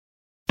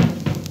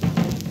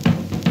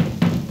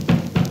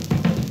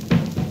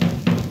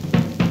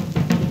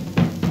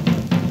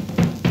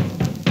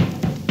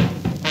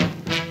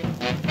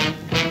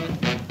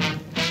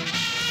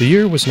The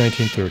year was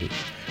 1930.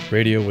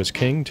 Radio was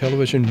king,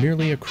 television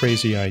merely a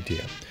crazy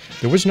idea.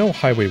 There was no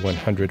Highway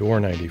 100 or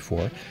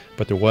 94,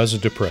 but there was a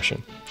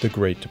depression, the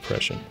Great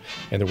Depression,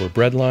 and there were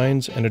bread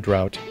lines and a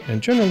drought,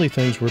 and generally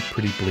things were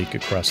pretty bleak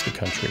across the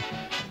country.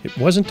 It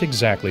wasn't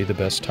exactly the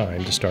best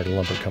time to start a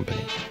lumber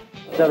company.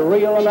 The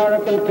real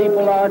American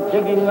people are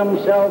digging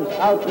themselves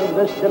out of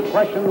this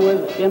depression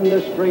with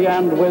industry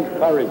and with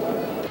courage.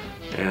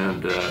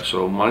 And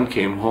so Munn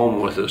came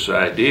home with this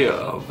idea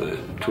of the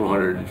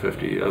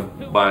 250,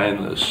 of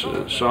buying this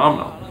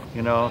sawmill.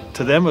 You know,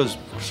 to them it was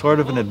sort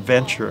of an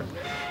adventure.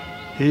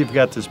 Here you've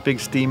got this big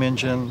steam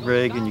engine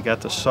rig, and you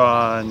got the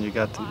saw, and you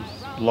got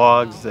these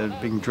logs that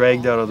are being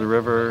dragged out of the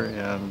river,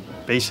 and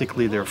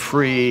basically they're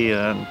free,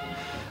 and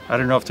I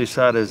don't know if they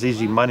saw it as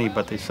easy money,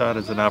 but they saw it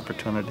as an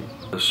opportunity.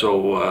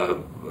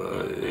 So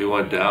he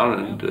went down,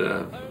 and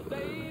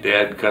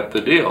Dad cut the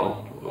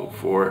deal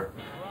for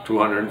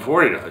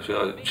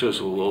 $240. Just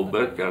a little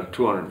bit, got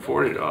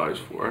 $240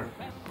 for it.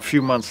 A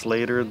few months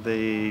later,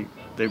 they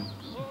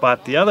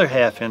bought the other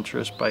half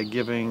interest by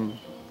giving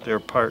their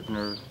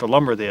partner the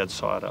lumber they had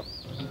sawed up.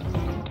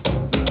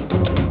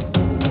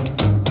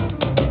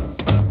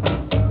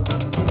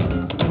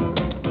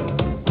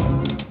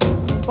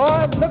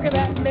 Boy, look at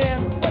that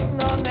man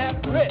sitting on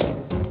that bridge.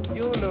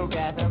 You look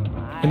at him.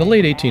 In the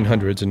late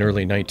 1800s and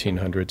early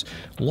 1900s,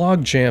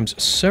 log jams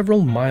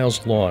several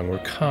miles long were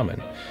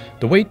common.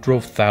 The weight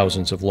drove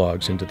thousands of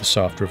logs into the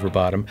soft river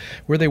bottom,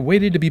 where they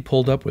waited to be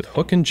pulled up with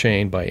hook and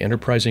chain by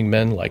enterprising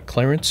men like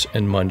Clarence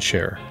and Munn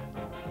Scherer.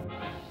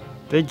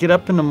 They'd get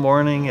up in the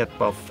morning at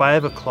about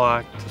 5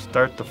 o'clock to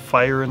start the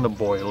fire in the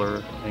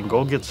boiler and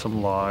go get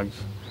some logs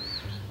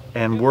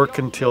and work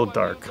until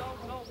dark.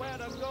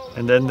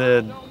 And then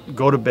they'd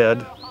go to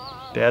bed.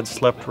 Dad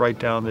slept right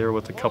down there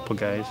with a couple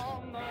guys.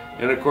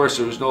 And of course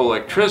there was no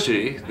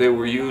electricity. They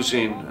were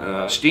using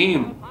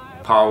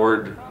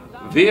steam-powered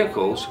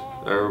vehicles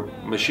or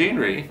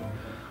machinery.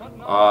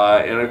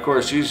 And of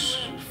course these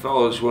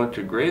fellows went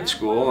to grade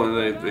school,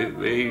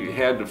 and they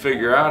had to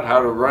figure out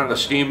how to run a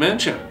steam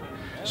engine.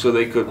 So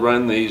they could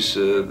run these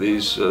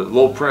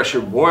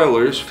low-pressure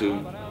boilers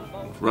to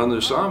run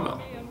their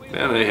sawmill.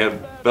 And they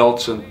had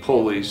belts and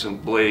pulleys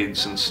and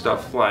blades and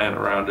stuff flying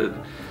around it.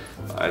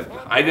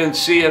 I didn't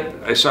see it.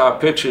 I saw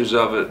pictures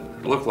of it.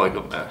 It looked like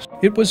a mess.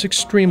 It was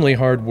extremely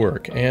hard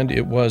work, and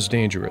it was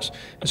dangerous,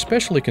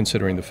 especially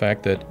considering the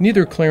fact that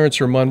neither Clarence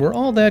or Munn were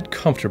all that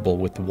comfortable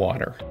with the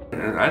water.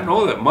 And I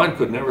know that Munn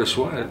could never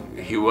swim.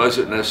 He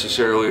wasn't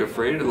necessarily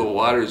afraid of the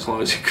water as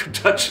long as he could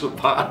touch the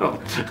bottom.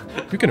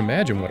 You can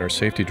imagine what our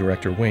safety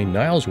director, Wayne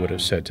Niles, would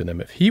have said to them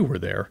if he were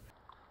there.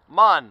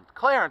 Munn,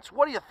 Clarence,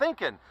 what are you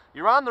thinking?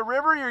 You're on the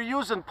river, you're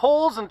using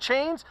poles and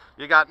chains,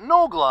 you got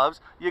no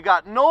gloves, you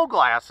got no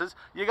glasses,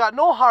 you got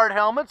no hard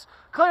helmets.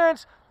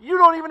 Clarence, you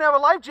don't even have a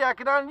life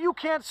jacket on and you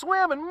can't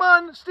swim. And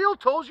Munn, steel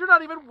toes, you're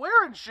not even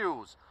wearing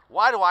shoes.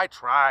 Why do I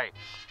try?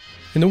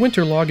 In the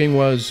winter, logging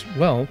was,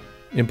 well,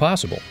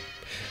 impossible.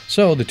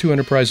 So the two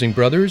enterprising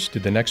brothers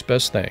did the next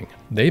best thing.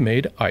 They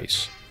made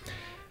ice.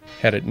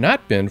 Had it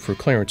not been for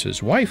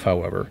Clarence's wife,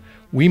 however,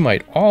 we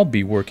might all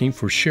be working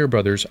for Scherer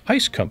Brothers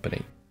Ice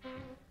Company.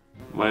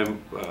 My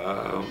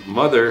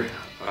mother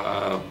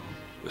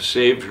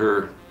saved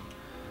her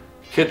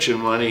kitchen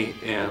money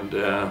and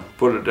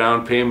put a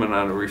down payment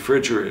on a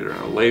refrigerator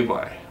and a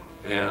lay-by.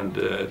 And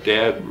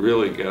Dad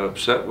really got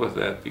upset with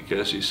that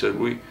because he said,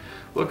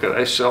 look,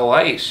 I sell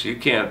ice. You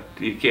can't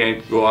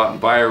go out and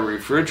buy a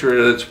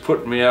refrigerator that's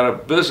putting me out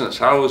of business.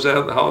 How'd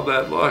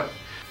that look?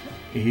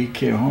 He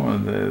came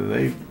home and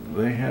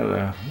they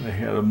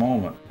had a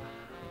moment.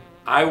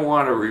 I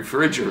want a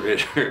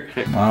refrigerator.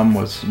 Mom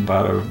was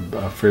about a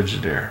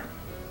Frigidaire,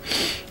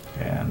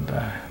 and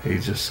he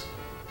just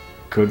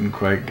couldn't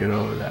quite get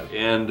over that.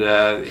 And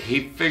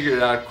he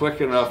figured out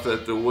quick enough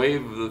that the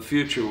wave of the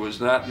future was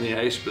not in the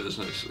ice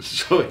business,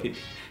 so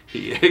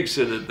he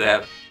exited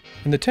that.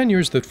 In the 10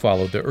 years that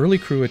followed, the early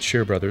crew at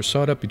Scherer Brothers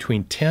sawed up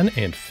between 10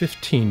 and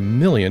 15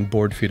 million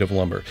board feet of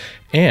lumber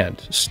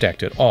and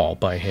stacked it all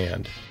by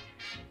hand.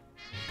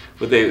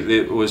 But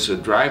it was a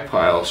dry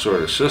pile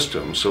sort of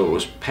system, so it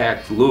was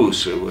packed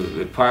loose.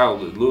 They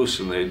piled it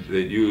loose, and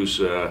they'd use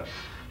a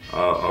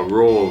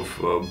row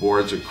of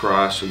boards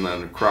across, and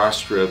then cross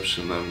strips,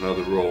 and then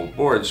another row of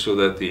boards, so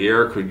that the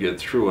air could get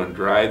through and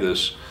dry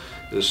this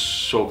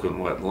soaking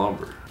wet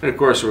lumber. And of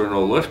course, there were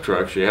no lift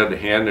trucks. You had to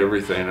hand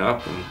everything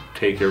up and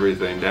take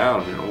everything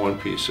down, one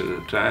piece at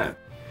a time.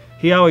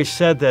 He always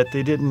said that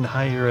they didn't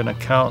hire an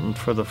accountant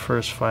for the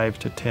first 5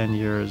 to 10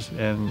 years,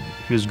 and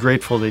he was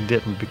grateful they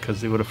didn't, because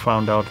they would have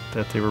found out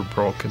that they were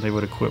broke and they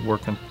would have quit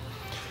working.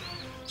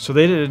 So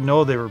they didn't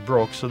know they were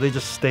broke, so they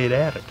just stayed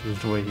at it, is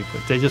the way he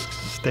put it. They just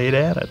stayed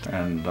at it.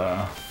 And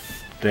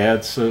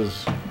Dad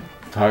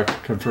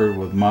conferred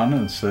with Munn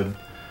and said,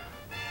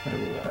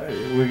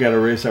 we got to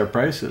raise our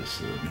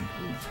prices. And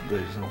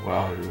they said,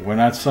 well, we're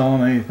not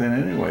selling anything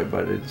anyway,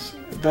 but it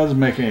doesn't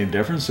make any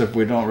difference. If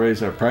we don't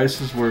raise our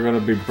prices, we're going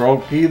to be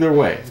broke either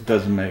way. It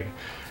doesn't make.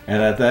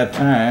 And at that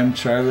time,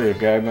 Charlie, a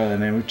guy by the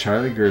name of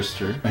Charlie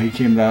Gerster, he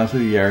came down to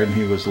the yard and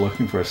he was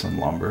looking for some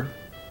lumber.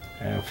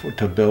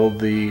 to build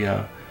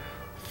the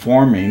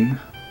forming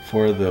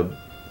for the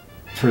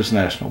First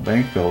National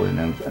Bank building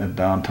in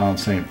downtown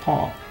St.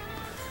 Paul.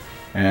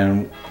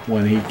 And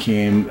when he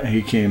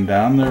came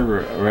down there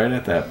right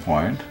at that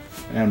point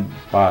and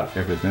bought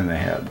everything they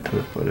had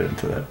to put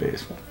into that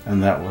basement.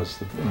 And that was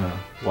the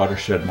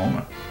watershed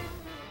moment.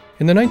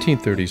 In the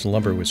 1930s,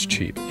 lumber was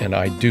cheap, and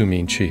I do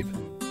mean cheap.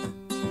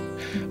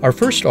 Our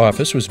first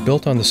office was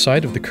built on the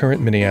site of the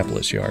current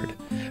Minneapolis yard.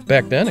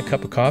 Back then, a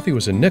cup of coffee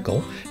was a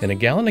nickel, and a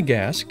gallon of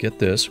gas, get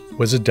this,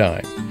 was a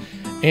dime.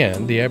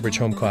 And the average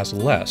home cost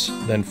less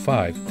than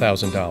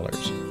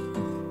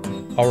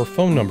 $5,000. Our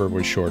phone number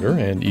was shorter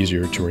and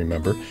easier to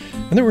remember,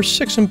 and there were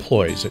 6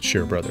 employees at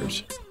Scherer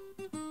Brothers.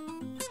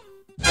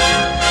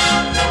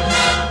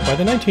 By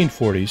the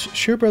 1940s,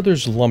 Scherer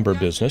Brothers' lumber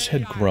business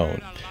had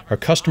grown. Our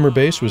customer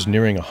base was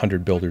nearing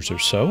 100 builders or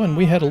so, and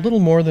we had a little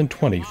more than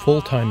 20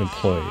 full-time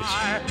employees.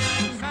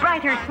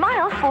 Brighter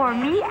smile for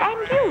me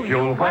and you.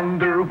 You'll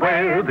wonder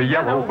where the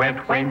yellow went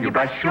when you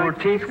brush your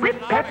teeth with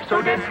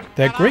Pepsodent.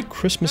 That great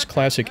Christmas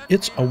classic,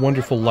 It's a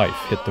Wonderful Life,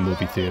 hit the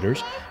movie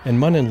theaters, and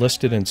Munn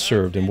enlisted and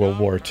served in World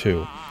War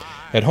II.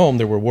 At home,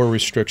 there were war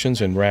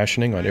restrictions and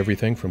rationing on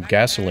everything from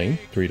gasoline,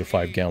 3 to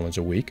 5 gallons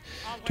a week,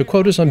 to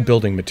quotas on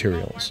building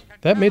materials.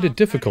 That made it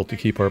difficult to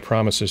keep our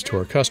promises to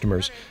our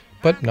customers,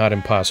 but not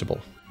impossible.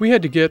 We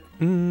had to get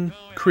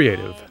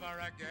creative.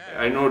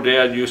 I know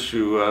Dad used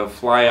to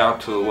fly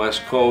out to the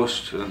West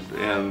Coast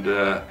and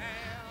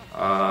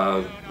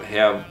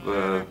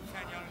have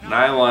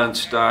nylon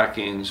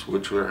stockings,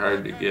 which were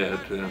hard to get,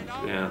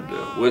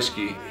 and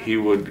whiskey. He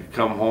would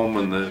come home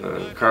and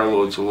the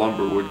carloads of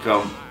lumber would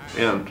come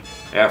in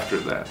after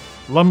that.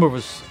 Lumber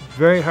was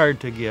very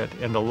hard to get,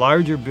 and the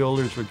larger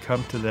builders would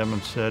come to them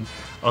and said,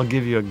 I'll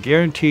give you a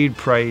guaranteed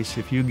price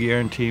if you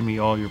guarantee me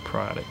all your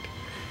product.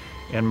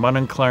 And Munn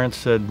and Clarence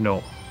said,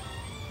 no.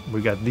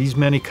 We got these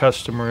many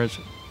customers.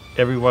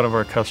 Every one of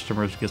our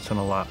customers gets an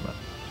allotment.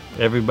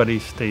 Everybody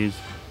stays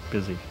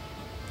busy.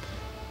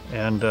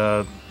 And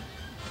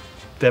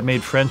that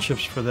made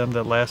friendships for them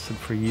that lasted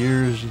for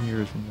years and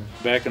years and years.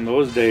 Back in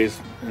those days,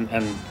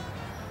 and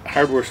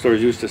hardware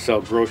stores used to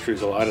sell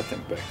groceries, a lot of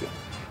things back then.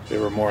 They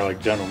were more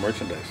like general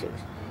merchandise stores.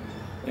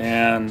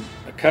 And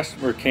a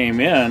customer came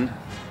in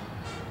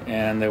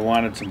and they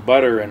wanted some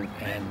butter, and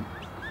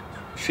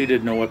she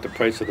didn't know what the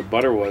price of the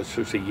butter was,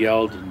 so she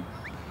yelled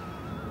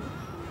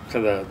to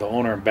the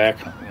owner in back,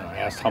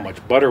 asked how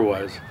much butter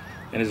was,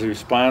 and his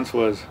response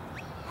was,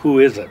 "Who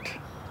is it?"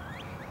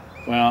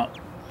 Well,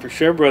 for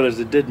Scherer Brothers,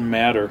 it didn't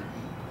matter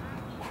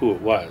who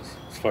it was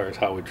as far as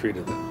how we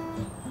treated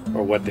them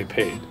or what they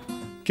paid.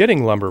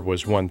 Getting lumber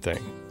was one thing.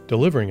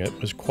 Delivering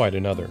it was quite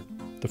another.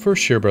 The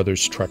first Scherer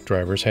Brothers truck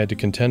drivers had to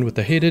contend with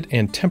the hated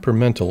and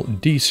temperamental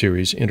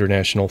D-Series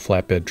International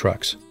flatbed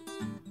trucks.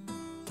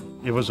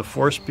 It was a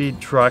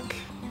 4-speed truck,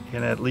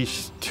 and at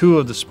least 2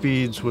 of the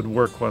speeds would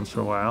work once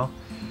in a while.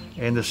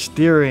 And the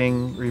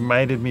steering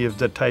reminded me of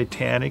the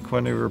Titanic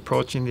when they were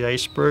approaching the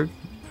iceberg.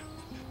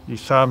 You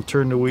saw them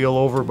turn the wheel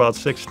over about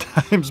 6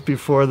 times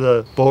before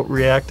the boat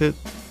reacted.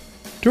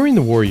 During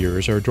the war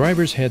years, our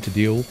drivers had to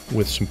deal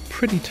with some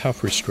pretty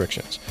tough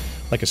restrictions,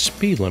 like a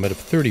speed limit of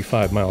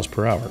 35 miles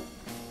per hour.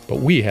 But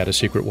we had a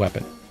secret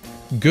weapon.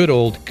 Good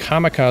old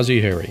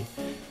Kamikaze Harry.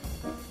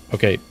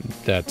 Okay,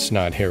 that's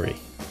not Harry.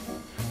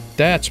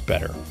 That's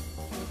better.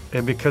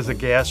 And because of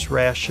gas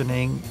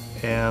rationing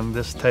and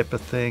this type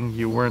of thing,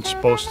 you weren't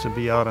supposed to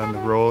be out on the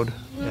road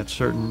at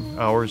certain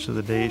hours of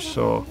the day,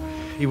 so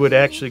he would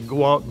actually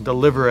go out and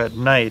deliver at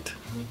night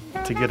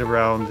to get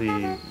around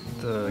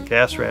the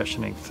gas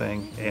rationing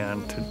thing,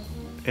 and to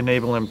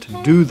enable him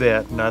to do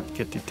that, not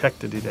get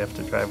detected, he'd have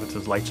to drive with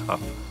his lights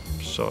off.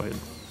 So it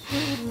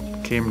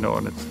became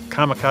known as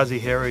Kamikaze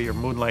Harry or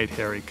Moonlight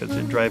Harry, because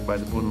he'd drive by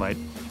the moonlight.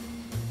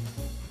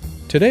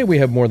 Today we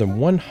have more than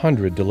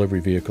 100 delivery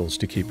vehicles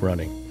to keep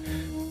running.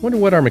 Wonder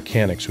what our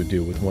mechanics would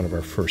do with one of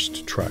our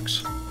first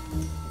trucks.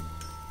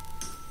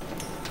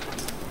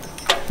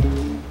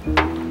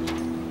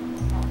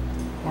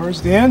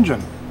 Where's the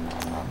engine?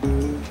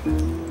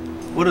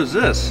 What is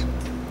this?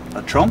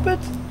 A trumpet?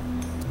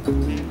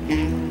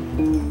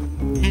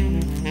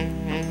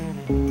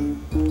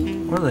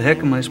 Where the heck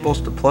am I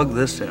supposed to plug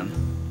this in?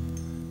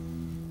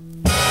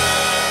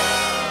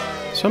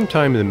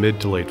 Sometime in the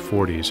mid to late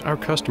 40s, our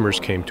customers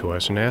came to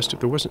us and asked if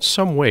there wasn't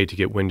some way to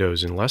get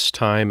windows in less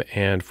time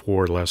and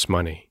for less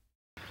money.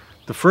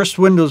 The first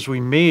windows we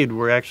made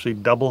were actually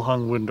double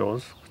hung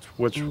windows,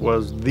 which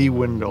was the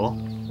window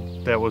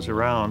that was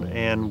around,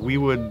 and we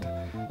would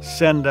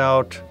send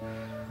out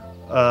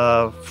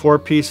 4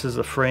 pieces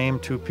of frame,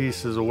 2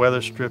 pieces of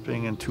weather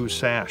stripping, and 2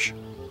 sash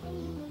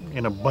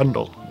in a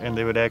bundle, and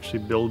they would actually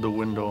build the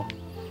window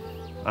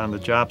on the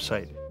job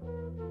site.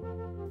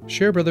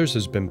 Scherer Brothers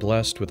has been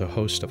blessed with a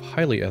host of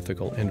highly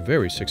ethical and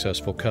very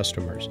successful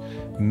customers,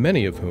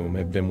 many of whom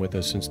have been with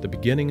us since the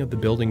beginning of the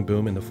building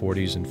boom in the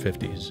 40s and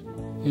 50s.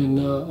 In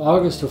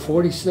August of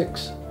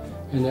 '46,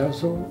 and that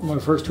was my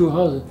first 2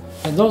 houses.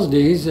 In those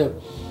days, it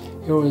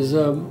was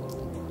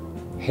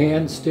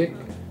hand stick,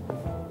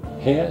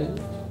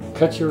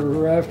 cut your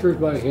rafters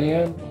by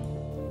hand.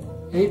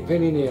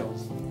 8-penny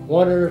nails,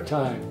 one at a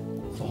time.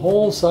 The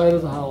whole side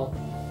of the house.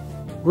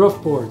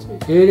 Roof boards,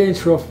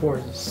 8-inch roof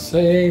boards,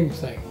 same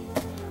thing.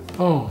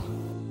 Oh.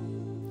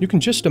 You can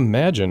just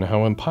imagine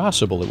how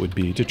impossible it would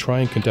be to try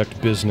and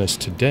conduct business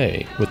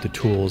today with the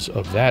tools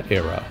of that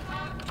era.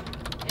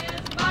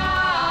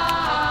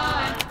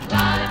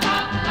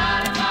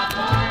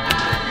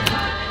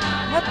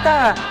 What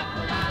the?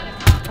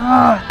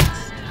 Oh.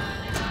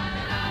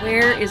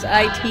 Where is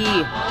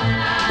IT?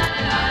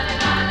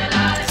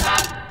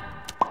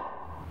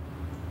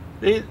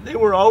 They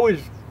were always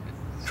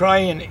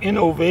trying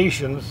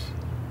innovations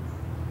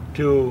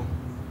to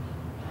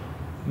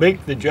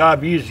make the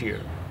job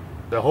easier.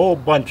 The whole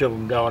bunch of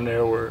them down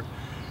there were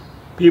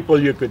people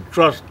you could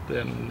trust,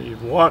 and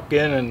you'd walk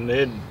in and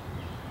they'd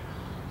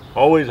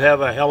always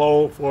have a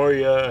hello for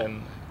you,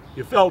 and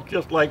you felt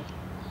just like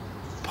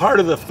part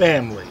of the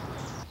family.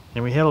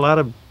 And we had a lot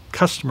of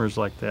customers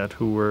like that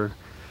who were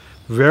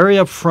very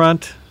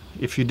upfront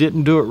if you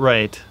didn't do it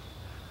right,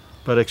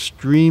 but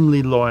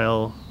extremely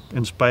loyal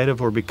in spite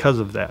of or because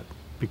of that,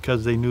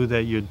 because they knew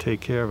that you'd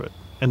take care of it.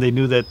 And they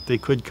knew that they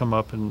could come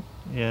up and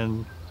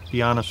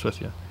be honest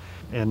with you.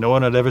 And no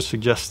one would ever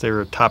suggest they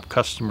were a top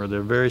customer.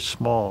 They're very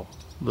small,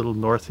 little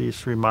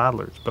Northeast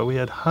remodelers. But we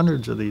had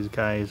hundreds of these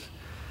guys,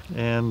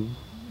 and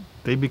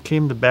they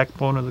became the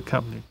backbone of the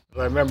company.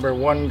 I remember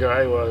one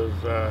guy was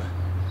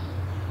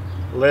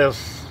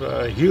Les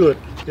Hewitt.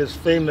 His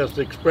famous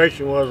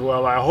expression was,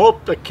 "Well, I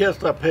hope to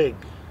kiss a pig."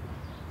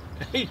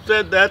 He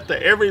said that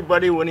to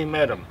everybody when he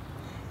met him.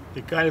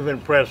 It kind of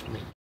impressed me.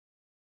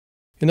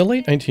 In the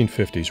late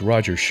 1950s,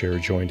 Roger Scherer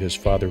joined his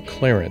father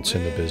Clarence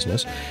in the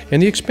business,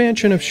 and the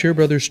expansion of Scherer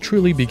Brothers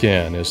truly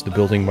began as the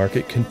building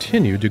market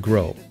continued to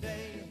grow.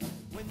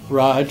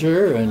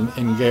 Roger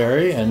and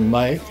Gary and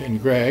Mike and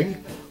Greg,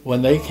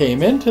 when they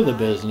came into the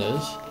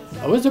business,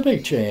 it was a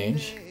big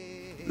change.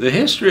 The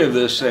history of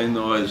this thing,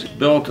 though, is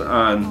built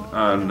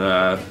on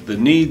the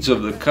needs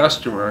of the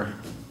customer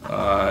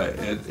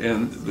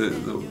and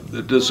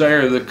the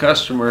desire of the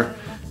customer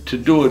to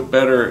do it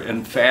better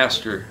and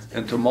faster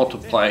and to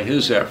multiply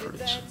his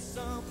efforts.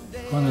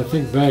 When I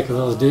think back of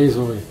those days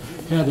when we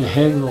had to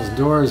hang those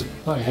doors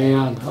by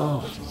hand,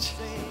 oh.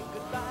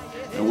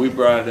 And we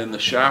brought it in the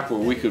shop where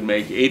we could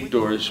make 8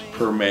 doors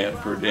per man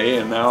per day,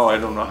 and now I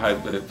don't know how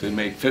they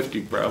make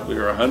 50 probably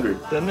or 100.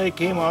 Then they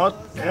came out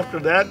after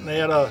that and they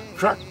had a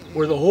truck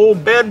where the whole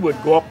bed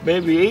would go up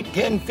maybe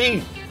 8-10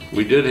 feet.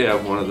 We did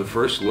have one of the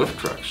first lift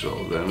trucks,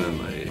 though, then in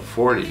the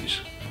 40s.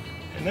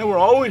 And they were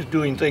always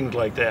doing things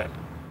like that.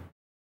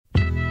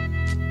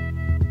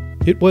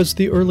 It was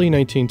the early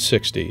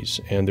 1960s,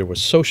 and there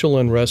was social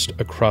unrest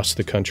across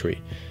the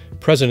country.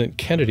 President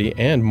Kennedy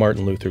and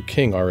Martin Luther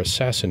King are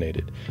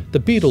assassinated. The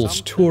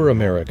Beatles tour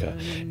America,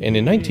 and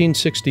in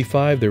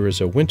 1965 there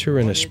is a winter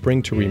and a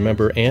spring to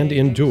remember and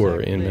endure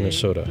in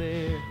Minnesota.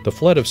 The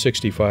flood of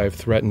 '65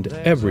 threatened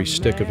every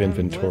stick of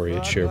inventory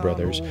at Scherer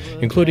Brothers,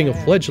 including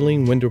a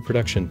fledgling window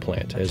production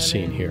plant, as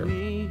seen here.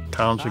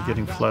 Towns are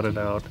getting flooded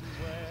out,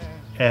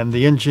 and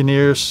the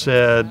engineers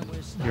said,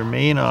 your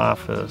main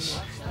office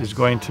is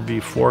going to be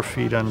 4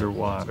 feet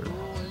underwater.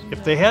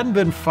 If they hadn't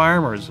been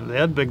farmers, if they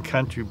had been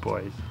country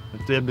boys,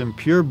 if they had been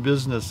pure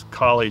business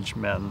college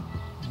men,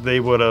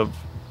 they would have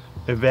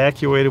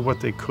evacuated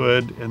what they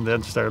could and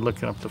then started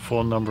looking up the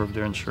full number of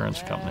their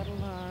insurance company.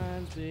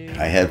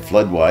 I had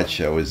flood watch.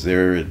 I was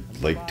there at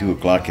like 2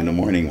 o'clock in the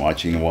morning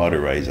watching the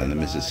water rise on the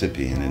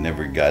Mississippi, and it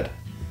never got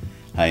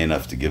high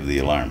enough to give the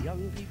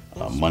alarm.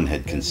 Munn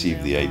had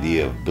conceived the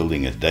idea of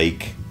building a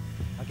dike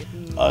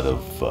out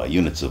of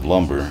units of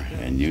lumber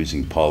and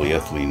using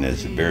polyethylene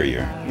as a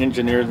barrier.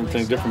 Engineers and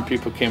things, different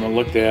people came and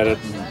looked at it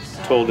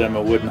and told them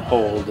it wouldn't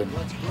hold, and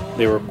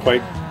they were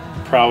quite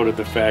proud of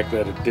the fact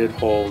that it did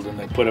hold, and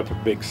they put up a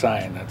big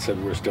sign that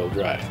said we're still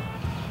dry.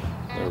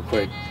 They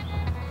were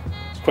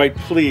quite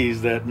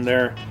pleased that in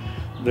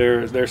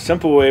their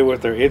simple way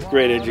with their 8th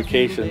grade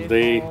education,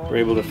 they were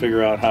able to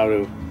figure out how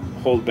to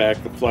hold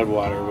back the flood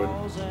water when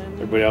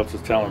everybody else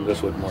was telling them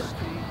this wouldn't work.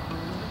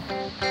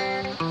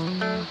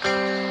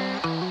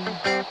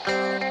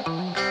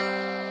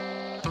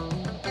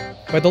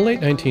 By the late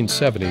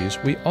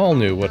 1970s, we all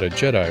knew what a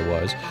Jedi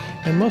was,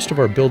 and most of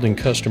our building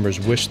customers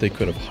wished they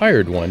could have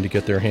hired one to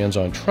get their hands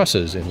on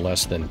trusses in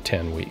less than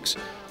 10 weeks.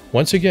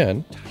 Once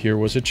again, here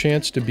was a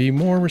chance to be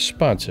more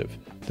responsive.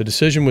 The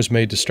decision was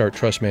made to start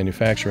truss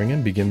manufacturing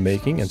and begin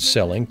making and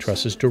selling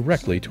trusses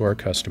directly to our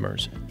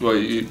customers. Well,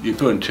 you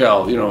couldn't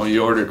tell. You know,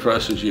 you order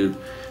trusses, you'd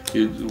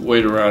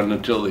wait around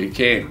until they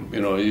came.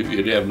 You know,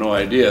 you'd have no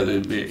idea.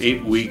 They'd be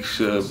 8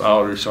 weeks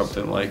out or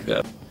something like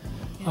that.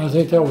 I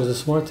think that was a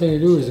smart thing to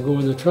do, is to go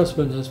in the truss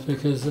business,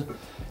 because it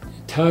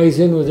ties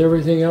in with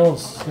everything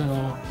else, you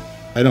know.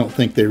 I don't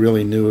think they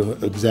really knew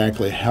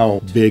exactly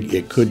how big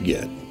it could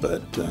get,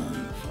 but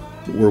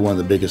we're one of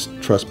the biggest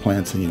truss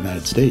plants in the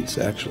United States,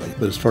 actually.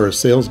 But as far as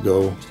sales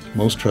go,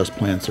 most truss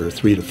plants are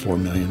 $3 to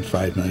 $4 million,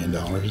 $5 million,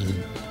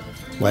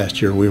 and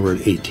last year we were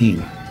at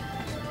 18.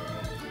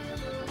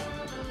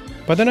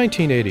 By the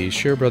 1980s,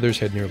 Scherer Brothers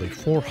had nearly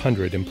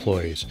 400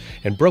 employees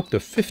and broke the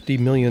 $50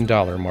 million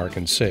mark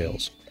in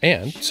sales.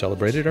 and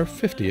celebrated our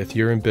 50th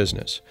year in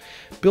business.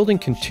 Building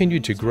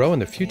continued to grow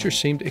and the future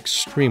seemed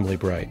extremely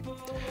bright.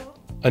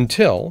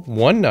 Until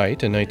one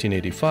night in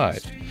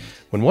 1985,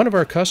 when one of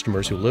our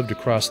customers who lived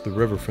across the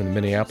river from the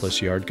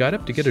Minneapolis yard got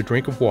up to get a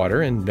drink of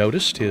water and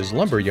noticed his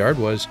lumber yard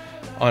was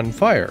on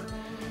fire.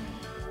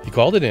 He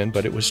called it in,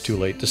 but it was too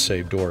late to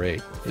save door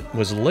 8. It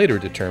was later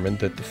determined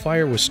that the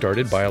fire was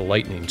started by a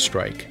lightning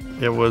strike.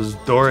 It was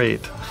door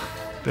 8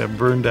 that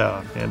burned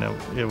down, and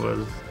it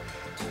was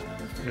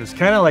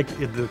kind of like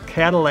the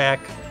Cadillac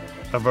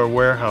of our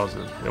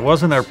warehouses. It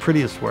wasn't our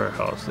prettiest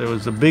warehouse. It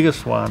was the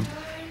biggest one,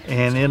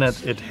 and in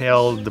it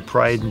held the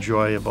pride and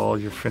joy of all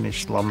your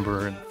finished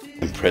lumber.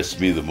 Impressed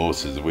me the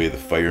most is the way the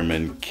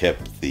firemen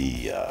kept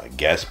the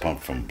gas pump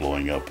from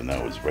blowing up, and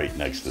that was right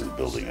next to the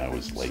building. I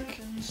was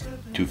like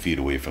 2 feet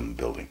away from the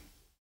building.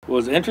 What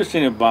was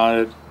interesting about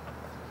it,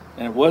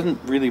 and it wasn't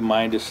really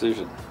my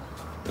decision,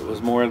 it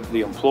was more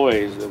the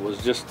employees. It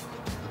was just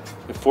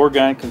a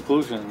foregone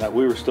conclusion that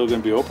we were still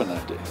going to be open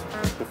that day.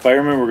 The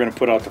firemen were going to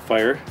put out the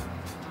fire,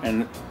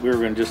 and we were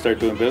going to just start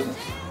doing business.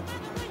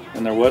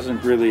 And there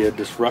wasn't really a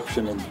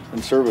disruption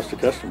in service to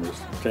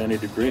customers to any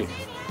degree.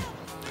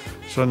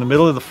 So in the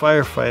middle of the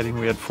firefighting,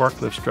 we had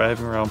forklifts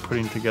driving around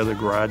putting together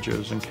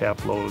garages and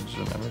cap loads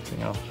and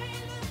everything else.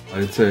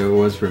 I'd say it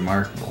was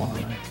remarkable.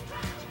 And I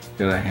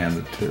gotta hand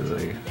it to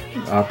the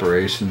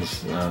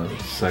operations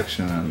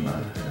section and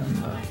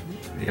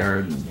the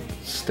yard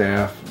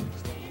staff.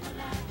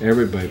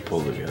 Everybody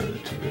pulled together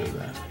to do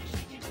that.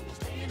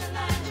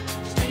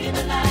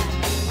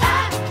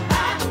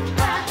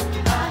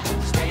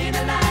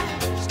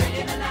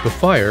 The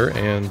fire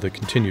and the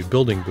continued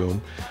building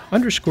boom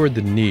underscored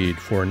the need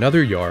for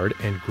another yard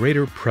and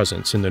greater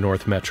presence in the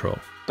North Metro.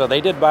 So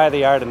they did buy the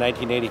yard in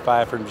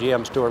 1985 from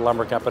GM Stewart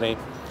Lumber Company,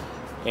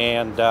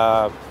 and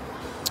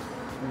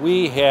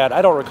we had,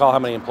 I don't recall how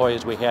many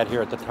employees we had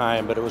here at the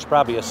time, but it was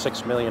probably a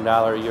 $6 million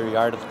a year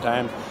yard at the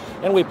time,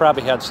 and we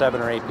probably had 7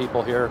 or 8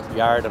 people here,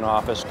 yard and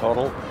office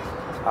total.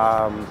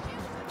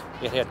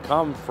 It had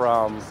come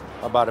from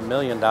about $1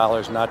 million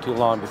not too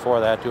long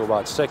before that to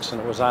about 6, and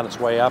it was on its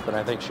way up, and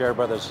I think Scherer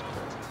Brothers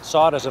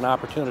saw it as an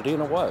opportunity,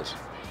 and it was.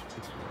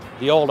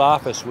 The old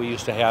office we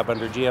used to have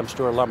under GM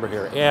Stewart Lumber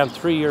here, and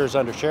 3 years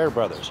under Scherer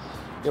Brothers,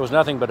 it was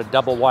nothing but a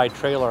double-wide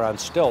trailer on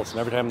stilts, and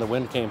every time the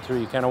wind came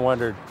through, you kind of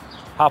wondered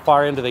how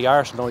far into the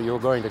arsenal you were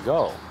going to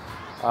go.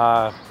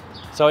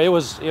 So it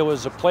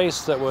was a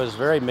place that was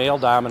very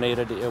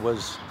male-dominated. It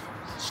was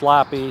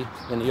sloppy,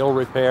 in ill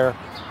repair,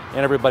 and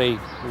everybody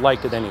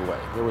liked it anyway.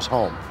 It was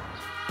home.